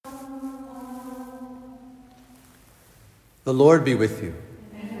The Lord be with you.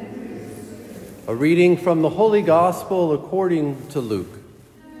 A reading from the Holy Gospel according to Luke.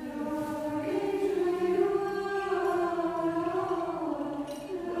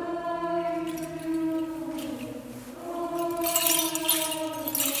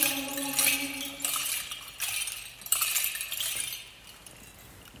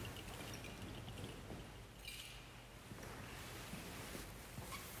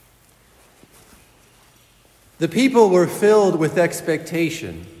 The people were filled with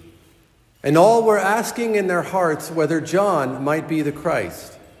expectation, and all were asking in their hearts whether John might be the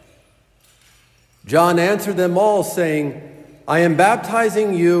Christ. John answered them all, saying, "I am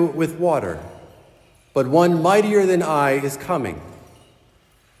baptizing you with water, but one mightier than I is coming.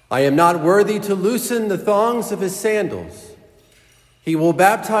 I am not worthy to loosen the thongs of his sandals. He will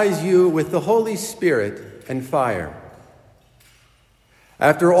baptize you with the Holy Spirit and fire."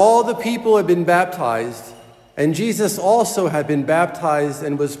 After all the people had been baptized, and Jesus also had been baptized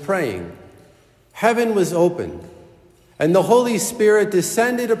and was praying, heaven was opened, and the Holy Spirit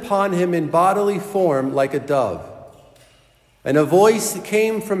descended upon him in bodily form like a dove. And a voice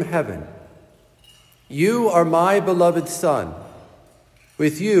came from heaven, "You are my beloved Son.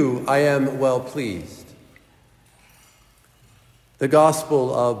 With you I am well pleased." The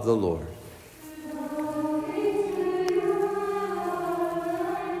Gospel of the Lord.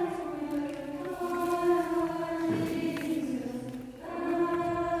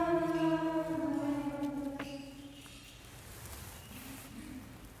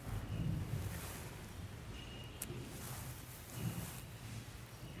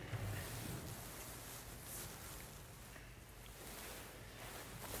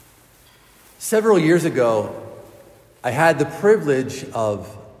 Several years ago, I had the privilege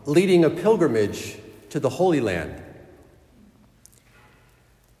of leading a pilgrimage to the Holy Land.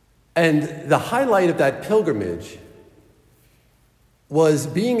 And the highlight of that pilgrimage was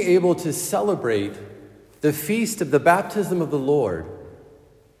being able to celebrate the feast of the baptism of the Lord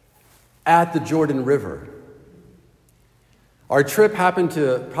at the Jordan River. Our trip happened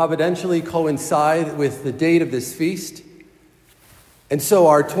to providentially coincide with the date of this feast. And so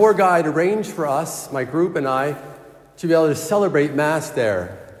our tour guide arranged for us, my group and I, to be able to celebrate Mass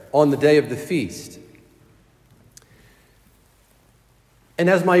there on the day of the feast. And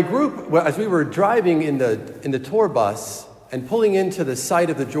as my group, as we were driving in the tour bus and pulling into the site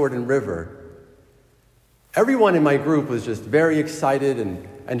of the Jordan River, everyone in my group was just very excited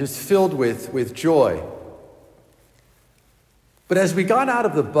and just filled with joy. But as we got out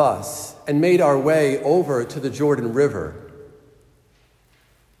of the bus and made our way over to the Jordan River,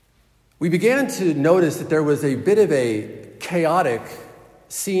 we began to notice that there was a bit of a chaotic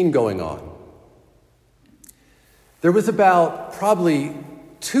scene going on. There was about probably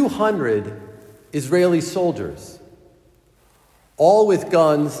 200 Israeli soldiers, all with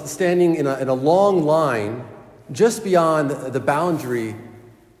guns, standing in a long line just beyond the boundary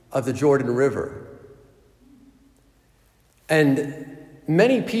of the Jordan River. And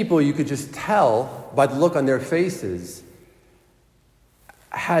many people, you could just tell by the look on their faces,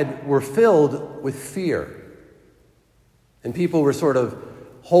 were filled with fear. And people were sort of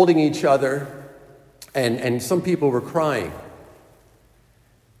holding each other, and some people were crying.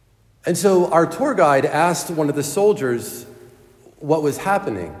 And so our tour guide asked one of the soldiers what was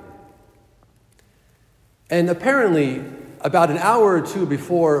happening. And apparently, about an hour or two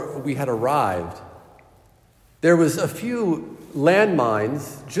before we had arrived, there was a few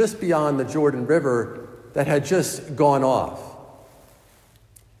landmines just beyond the Jordan River that had just gone off.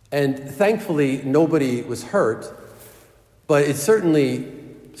 And thankfully, nobody was hurt, but it certainly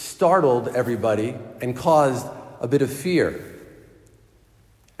startled everybody and caused a bit of fear.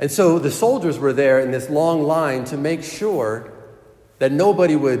 And so the soldiers were there in this long line to make sure that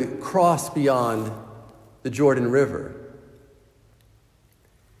nobody would cross beyond the Jordan River.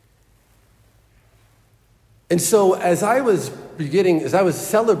 And so as I was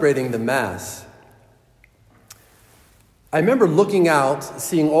celebrating the Mass, I remember looking out,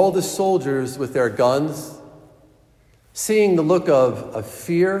 seeing all the soldiers with their guns, seeing the look of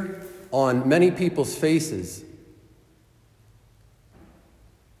fear on many people's faces.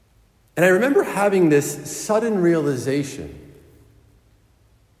 And I remember having this sudden realization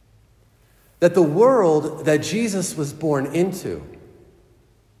that the world that Jesus was born into,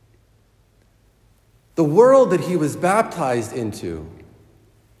 the world that he was baptized into,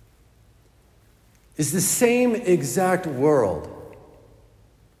 is the same exact world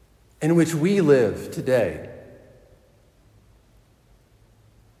in which we live today.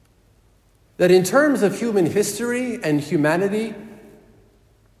 That in terms of human history and humanity,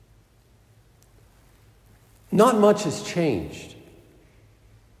 not much has changed.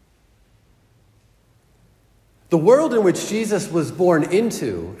 The world in which Jesus was born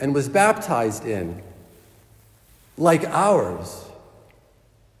into and was baptized in, like ours,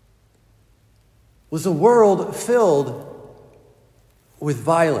 was a world filled with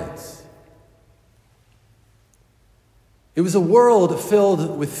violence. It was a world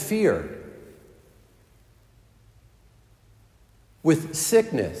filled with fear, with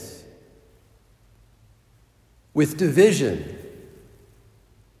sickness, with division,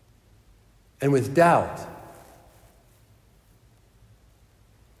 and with doubt.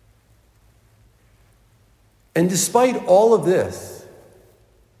 And despite all of this,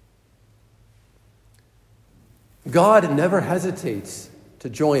 God never hesitates to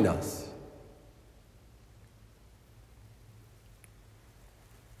join us.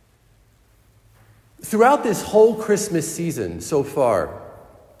 Throughout this whole Christmas season so far,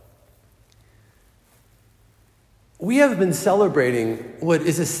 we have been celebrating what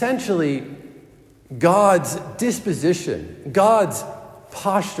is essentially God's disposition, God's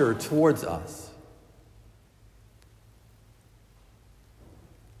posture towards us.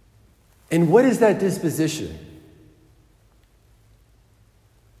 And what is that disposition?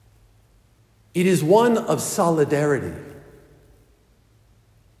 It is one of solidarity.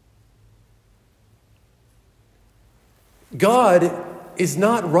 God is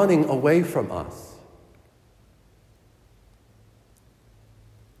not running away from us.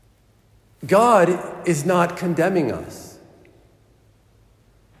 God is not condemning us.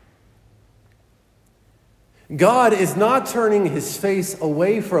 God is not turning his face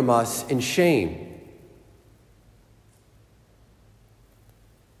away from us in shame,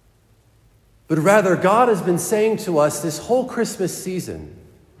 but rather God has been saying to us this whole Christmas season,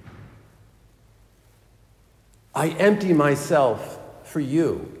 I empty myself for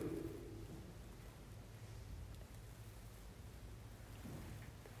you.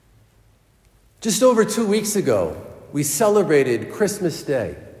 Just over 2 weeks ago, we celebrated Christmas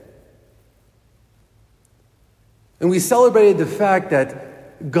Day. And we celebrated the fact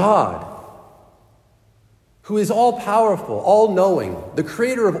that God, who is all-powerful, all-knowing, the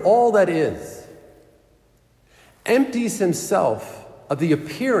creator of all that is, empties himself of the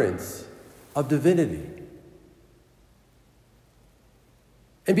appearance of divinity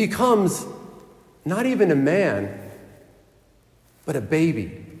and becomes not even a man, but a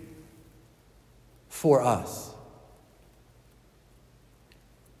baby for us.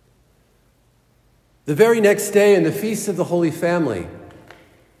 The very next day in the Feast of the Holy Family,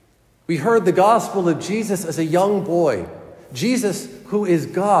 we heard the gospel of Jesus as a young boy, Jesus who is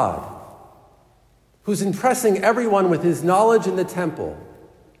God, who's impressing everyone with his knowledge in the temple,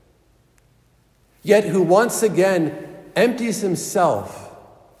 yet who once again empties himself,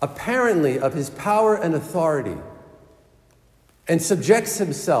 apparently of his power and authority, and subjects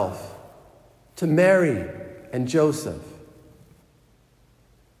himself to Mary and Joseph.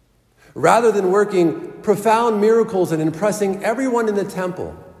 Rather than working profound miracles and impressing everyone in the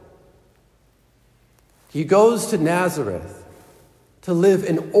temple, he goes to Nazareth to live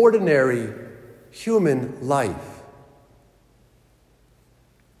an ordinary human life.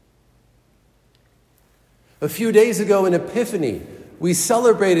 A few days ago in Epiphany, we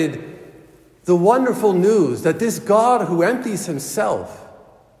celebrated the wonderful news that this God who empties himself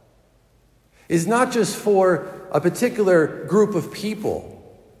is not just for a particular group of people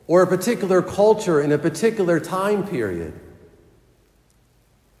or a particular culture in a particular time period.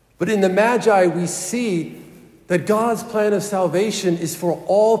 But in the Magi, we see that God's plan of salvation is for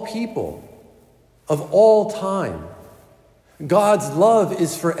all people of all time. God's love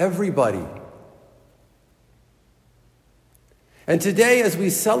is for everybody. And today, as we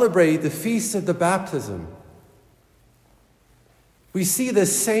celebrate the Feast of the Baptism, we see the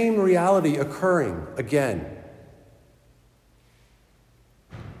same reality occurring again.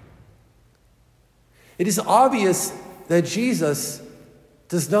 It is obvious that Jesus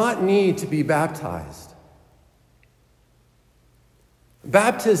does not need to be baptized.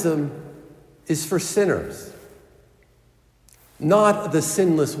 Baptism is for sinners, not the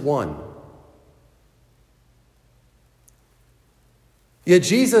sinless one. Yet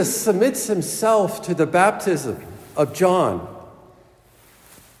Jesus submits himself to the baptism of John,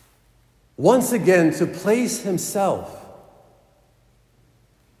 once again to place himself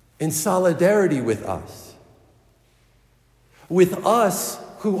in solidarity with us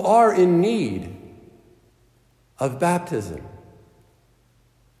who are in need of baptism,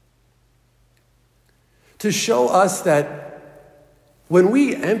 to show us that when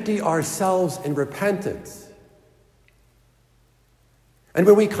we empty ourselves in repentance, and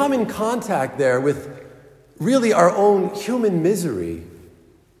when we come in contact there with really our own human misery,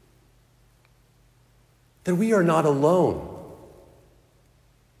 that we are not alone.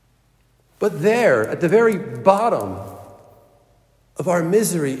 But there, at the very bottom of our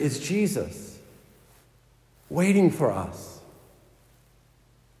misery, is Jesus, waiting for us,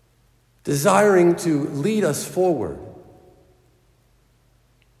 desiring to lead us forward.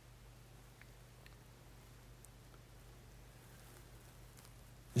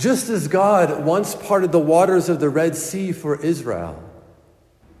 Just as God once parted the waters of the Red Sea for Israel,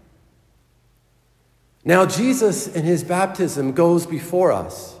 now Jesus in his baptism goes before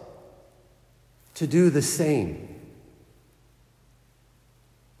us to do the same,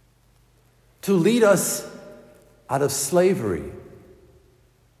 to lead us out of slavery,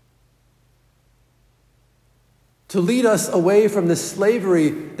 to lead us away from the slavery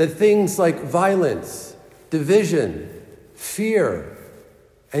that things like violence, division, fear,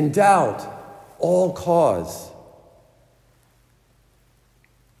 and doubt all cause.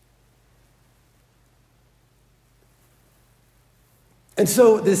 And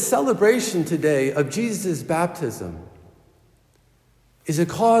so this celebration today of Jesus' baptism is a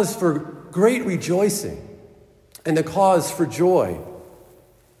cause for great rejoicing and a cause for joy.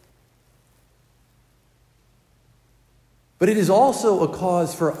 But it is also a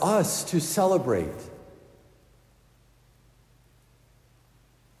cause for us to celebrate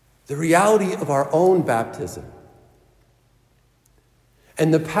the reality of our own baptism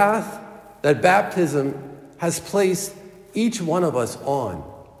and the path that baptism has placed each one of us on.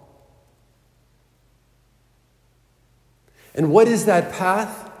 And what is that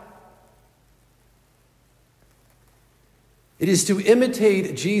path? It is to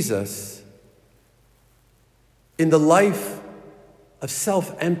imitate Jesus in the life of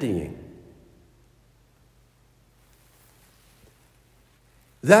self-emptying.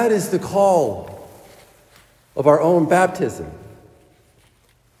 That is the call of our own baptism.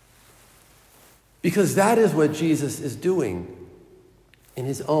 Because that is what Jesus is doing in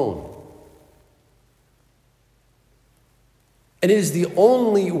his own. And it is the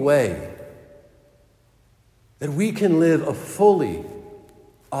only way that we can live a fully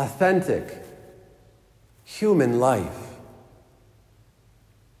authentic human life.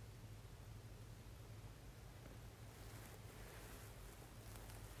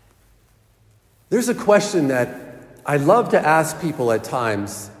 There's a question that I love to ask people at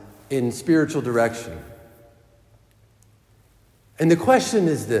times in spiritual direction. And the question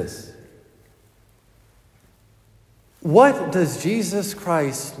is this: what does Jesus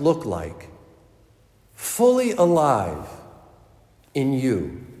Christ look like, fully alive in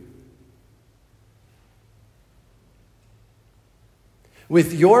you?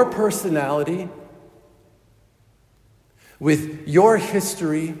 With your personality, with your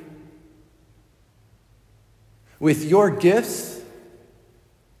history, with your gifts,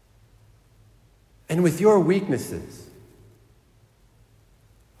 and with your weaknesses.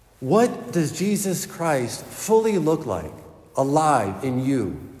 What does Jesus Christ fully look like, alive in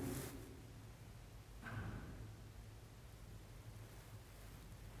you?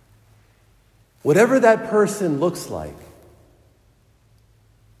 Whatever that person looks like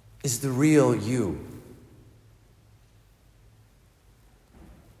is the real you.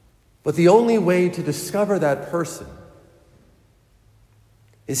 But the only way to discover that person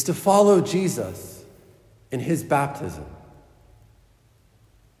is to follow Jesus in his baptism,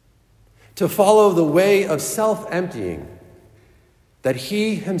 to follow the way of self-emptying that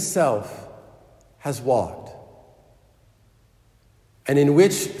he himself has walked, and in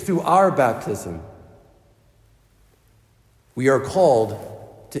which, through our baptism, we are called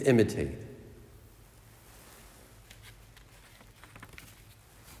to imitate.